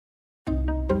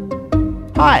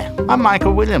Hi, I'm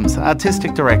Michael Williams,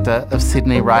 Artistic Director of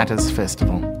Sydney Writers'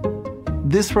 Festival.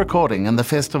 This recording and the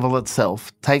festival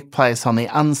itself take place on the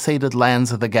unceded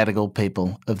lands of the Gadigal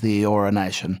people of the Eora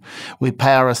Nation. We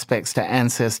pay our respects to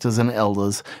ancestors and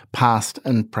elders, past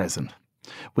and present.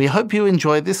 We hope you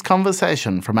enjoy this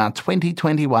conversation from our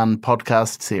 2021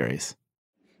 podcast series.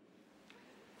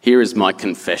 Here is my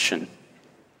confession.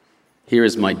 Here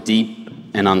is my deep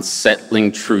and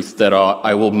unsettling truth that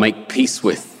I will make peace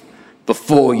with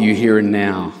before you here and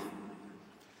now.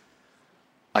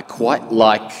 I quite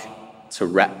like to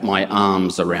wrap my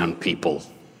arms around people.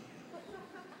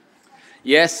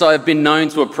 Yes, I have been known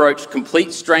to approach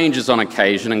complete strangers on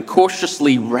occasion and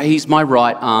cautiously raise my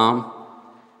right arm,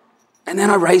 and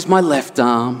then I raise my left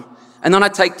arm, and then I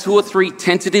take 2 or 3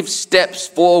 tentative steps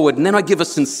forward, and then I give a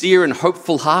sincere and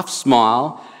hopeful half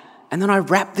smile, and then I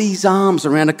wrap these arms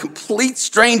around a complete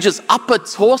stranger's upper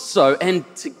torso, and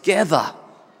together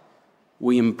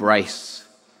we embrace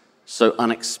so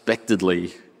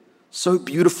unexpectedly, so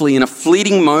beautifully, in a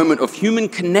fleeting moment of human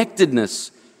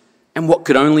connectedness and what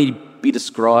could only be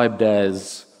described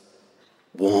as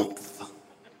warmth.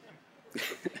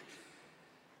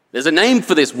 There's a name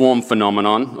for this warm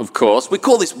phenomenon, of course. We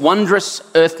call this wondrous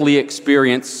earthly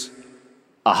experience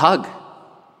a hug.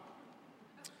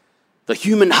 The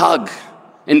human hug,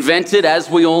 invented, as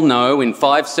we all know, in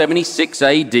 576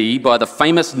 AD by the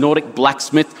famous Nordic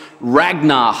blacksmith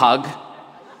Ragnar Hug.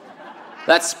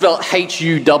 That's spelt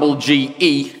Hugge.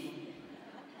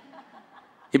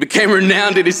 He became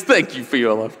renowned in his, thank you for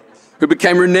your love, who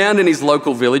became renowned in his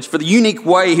local village for the unique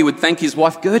way he would thank his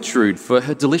wife Gertrude for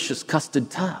her delicious custard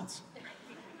tarts.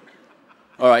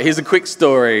 All right, here's a quick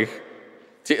story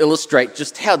to illustrate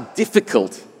just how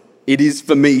difficult it is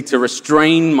for me to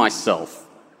restrain myself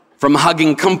from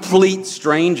hugging complete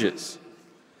strangers.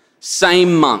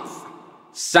 Same month,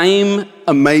 same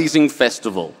amazing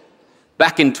festival.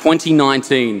 Back in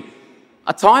 2019,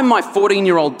 a time my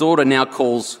 14-year-old daughter now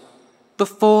calls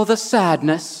before the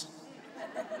sadness.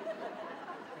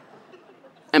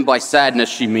 And by sadness,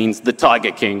 she means the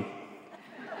Tiger King.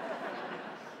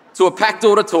 To a packed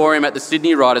auditorium at the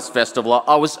Sydney Writers' Festival,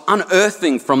 I was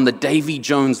unearthing from the Davy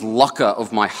Jones locker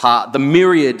of my heart the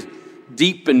myriad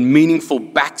deep and meaningful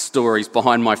backstories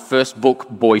behind my first book,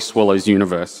 Boy Swallows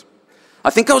Universe. I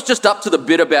think I was just up to the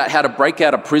bit about how to break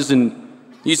out of prison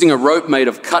using a rope made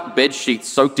of cut bed sheets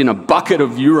soaked in a bucket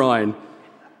of urine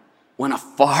when a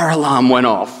fire alarm went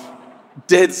off.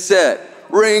 Dead set.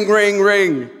 Ring, ring,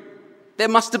 ring. There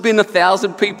must have been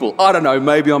 1,000 people. I don't know,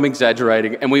 maybe I'm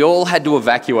exaggerating. And we all had to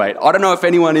evacuate. I don't know if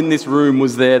anyone in this room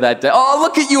was there that day. Oh,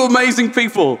 look at you amazing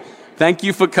people. Thank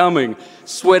you for coming.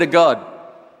 Swear to God.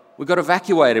 We got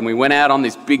evacuated and we went out on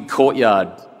this big courtyard.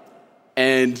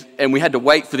 And we had to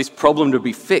wait for this problem to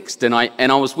be fixed. And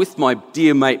I was with my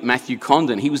dear mate, Matthew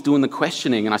Condon. He was doing the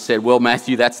questioning. And I said, well,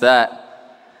 Matthew, that's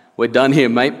that. We're done here,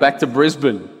 mate. Back to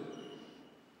Brisbane.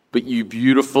 But you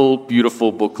beautiful,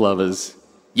 beautiful book lovers,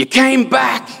 you came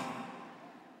back.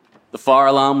 The fire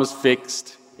alarm was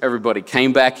fixed. Everybody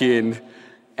came back in.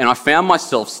 And I found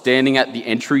myself standing at the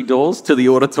entry doors to the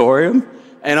auditorium.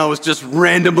 And I was just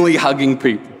randomly hugging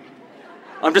people.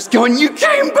 I'm just going, you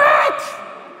came back.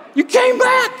 You came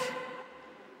back.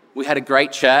 We had a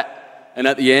great chat. And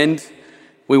at the end,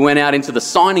 we went out into the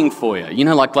signing foyer. You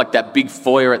know, like that big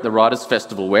foyer at the Writers'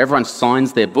 Festival where everyone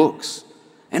signs their books.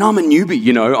 And I'm a newbie,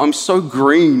 you know. I'm so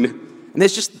green. And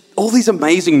there's just all these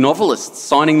amazing novelists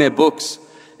signing their books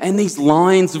and these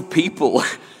lines of people.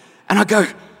 And I go,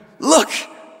 look,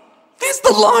 there's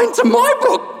the line to my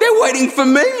book. They're waiting for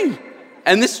me.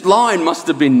 And this line must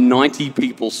have been 90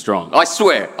 people strong. I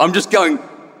swear, I'm just going,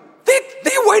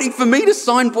 they're waiting for me to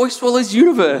sign Boy Swallows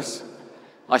Universe.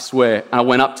 I swear, I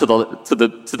went up to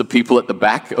the people at the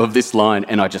back of this line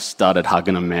and I just started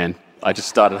hugging them, man. I just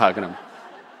started hugging them.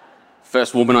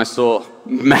 First woman I saw,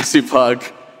 massive hug.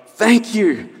 Thank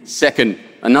you. Second,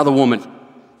 another woman.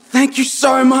 Thank you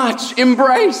so much.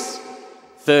 Embrace.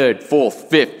 Third,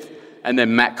 fourth, fifth. And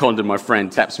then Matt Condon, my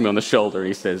friend, taps me on the shoulder.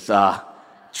 He says,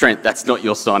 Trent, that's not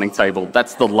your signing table.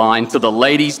 That's the line to the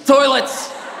ladies'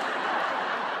 toilets.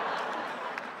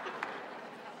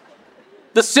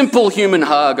 The simple human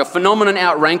hug, a phenomenon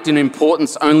outranked in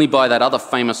importance only by that other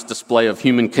famous display of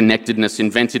human connectedness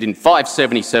invented in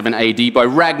 577 AD by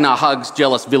Ragnar Hug's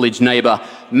jealous village neighbour,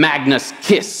 Magnus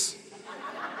Kiss.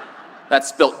 That's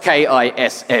spelt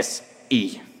Kisse.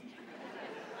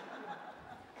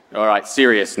 All right,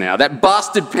 serious now. That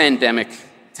bastard pandemic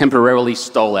temporarily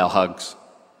stole our hugs.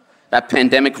 That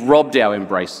pandemic robbed our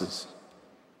embraces.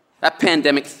 That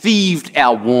pandemic thieved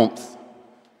our warmth.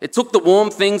 It took the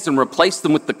warm things and replaced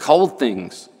them with the cold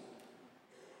things.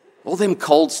 All them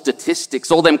cold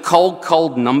statistics, all them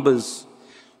cold numbers.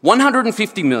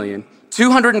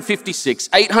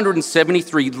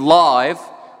 150,256,873 live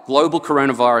global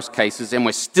coronavirus cases, and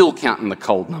we're still counting the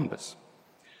cold numbers.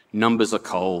 Numbers are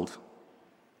cold.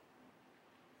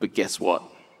 But guess what?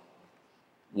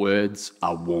 Words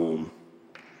are warm.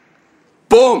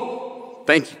 Boom!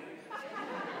 Thank you.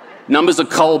 Numbers are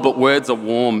cold, but words are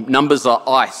warm. Numbers are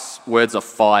ice, words are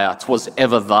fire. 'Twas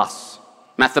ever thus.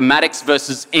 Mathematics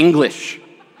versus English.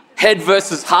 Head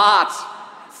versus heart.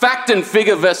 Fact and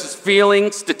figure versus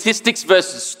feeling. Statistics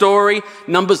versus story.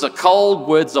 Numbers are cold,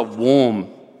 words are warm.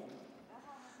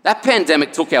 That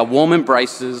pandemic took our warm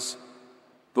embraces,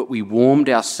 but we warmed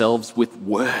ourselves with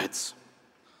words.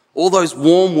 All those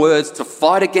warm words to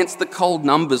fight against the cold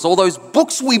numbers. All those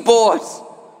books we bought.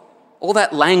 All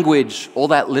that language, all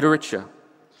that literature.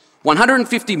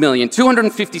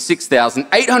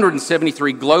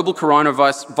 150,256,873 global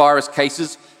coronavirus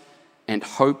cases, and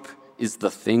hope is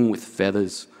the thing with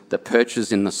feathers that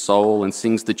perches in the soul and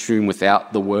sings the tune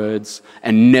without the words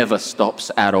and never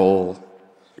stops at all.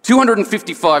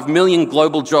 255 million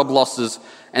global job losses,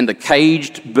 and the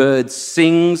caged bird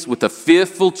sings with a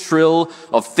fearful trill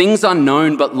of things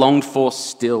unknown but longed for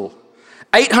still.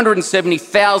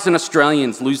 870,000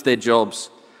 Australians lose their jobs,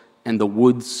 and the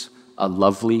woods are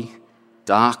lovely,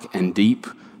 dark and deep,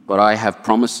 but I have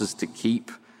promises to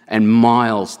keep and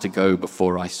miles to go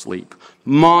before I sleep.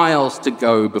 Miles to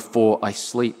go before I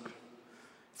sleep.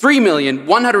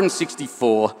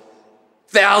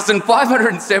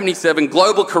 3,164,577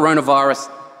 global coronavirus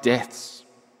deaths.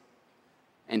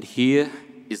 And here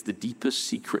is the deepest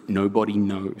secret nobody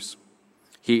knows.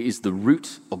 Here is the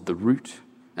root of the root,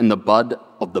 and the bud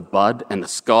of the bud, and the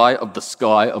sky of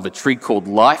a tree called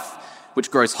life,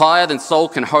 which grows higher than soul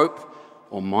can hope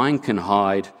or mind can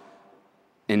hide.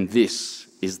 And this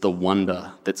is the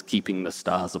wonder that's keeping the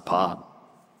stars apart.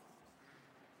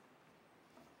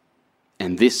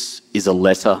 And this is a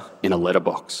letter in a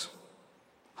letterbox.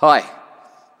 Hi,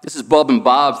 this is Bob and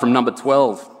Barb from number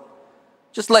 12.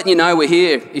 Just letting you know we're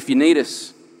here if you need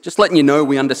us. Just letting you know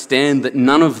we understand that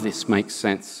none of this makes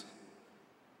sense.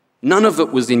 None of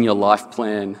it was in your life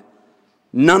plan.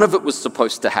 None of it was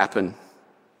supposed to happen.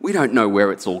 We don't know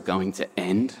where it's all going to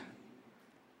end.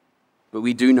 But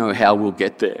we do know how we'll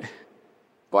get there.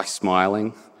 By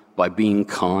smiling, by being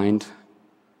kind,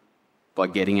 by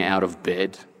getting out of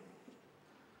bed.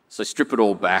 So strip it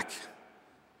all back.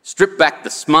 Strip back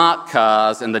the smart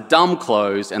cars and the dumb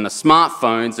clothes and the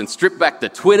smartphones, and strip back the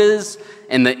Twitters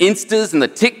and the Instas and the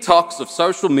TikToks of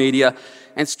social media,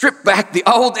 and strip back the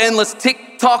old endless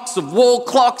TikToks of wall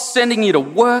clocks sending you to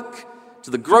work, to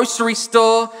the grocery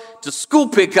store, to school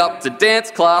pickup, to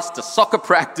dance class, to soccer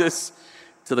practice,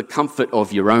 to the comfort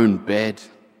of your own bed.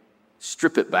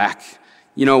 Strip it back.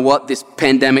 You know what? This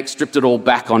pandemic stripped it all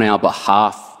back on our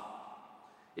behalf.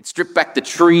 It stripped back the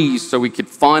trees so we could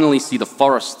finally see the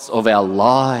forests of our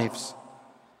lives.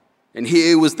 And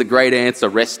here was the great answer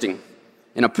resting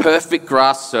in a perfect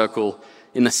grass circle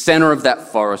in the center of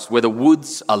that forest, where the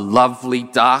woods are lovely,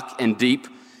 dark and deep,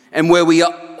 and where we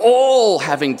are all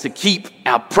having to keep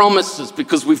our promises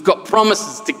because we've got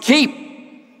promises to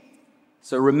keep.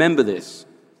 So remember this.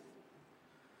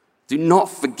 Do not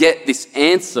forget this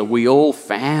answer we all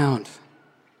found.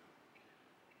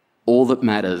 All that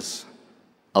matters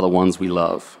are the ones we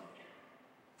love.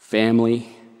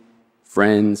 Family,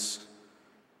 friends,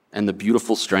 and the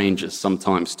beautiful strangers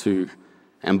sometimes too.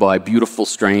 And by beautiful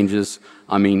strangers,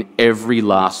 I mean every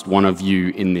last one of you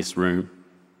in this room.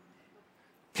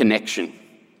 Connection.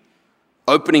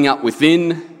 Opening up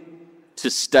within to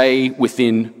stay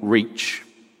within reach.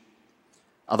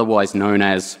 Otherwise known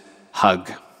as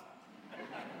hug.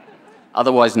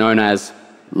 Otherwise known as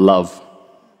love.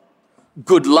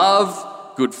 Good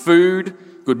love, good food,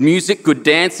 good music, good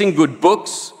dancing, good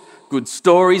books, good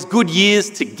stories, good years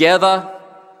together,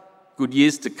 good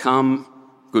years to come,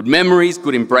 good memories,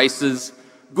 good embraces,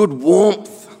 good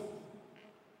warmth,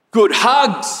 good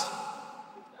hugs.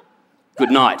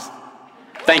 Good night.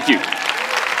 Thank you.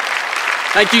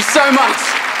 Thank you so much.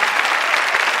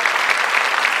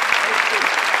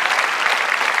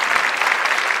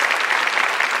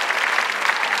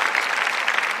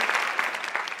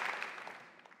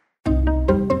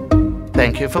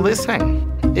 Thank you for listening.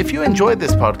 If you enjoyed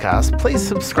this podcast, please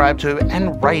subscribe to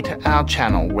and rate our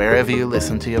channel wherever you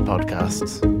listen to your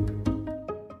podcasts.